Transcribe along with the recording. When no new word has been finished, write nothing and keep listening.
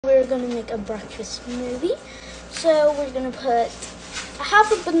We're gonna make a breakfast smoothie. So we're gonna put a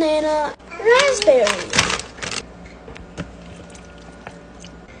half a banana, raspberries.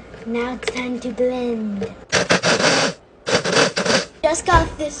 Now it's time to blend. Just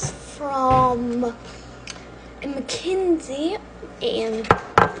got this from McKinsey, and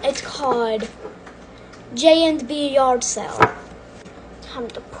it's called J&B Yard Sale. Time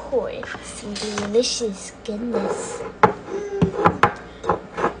to pour some delicious goodness.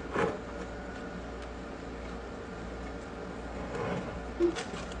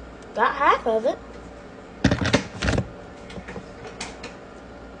 Got half of it.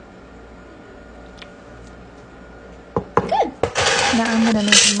 Good. Now I'm going to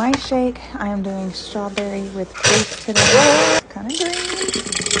make my shake. I am doing strawberry with grapes today. Kind of green.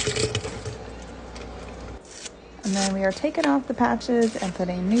 And then we are taking off the patches and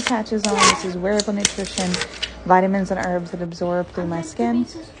putting new patches on. This is Wearable Nutrition, vitamins and herbs that absorb through my skin.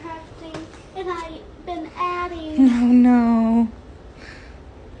 And I've been adding. Oh no.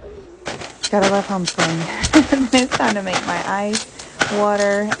 Gotta love homeschooling. It's time to make my ice,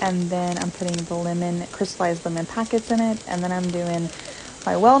 water, and then I'm putting the lemon, crystallized lemon packets in it. And then I'm doing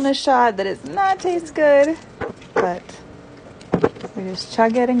my wellness shot that does not taste good, but we just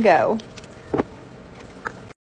chug it and go.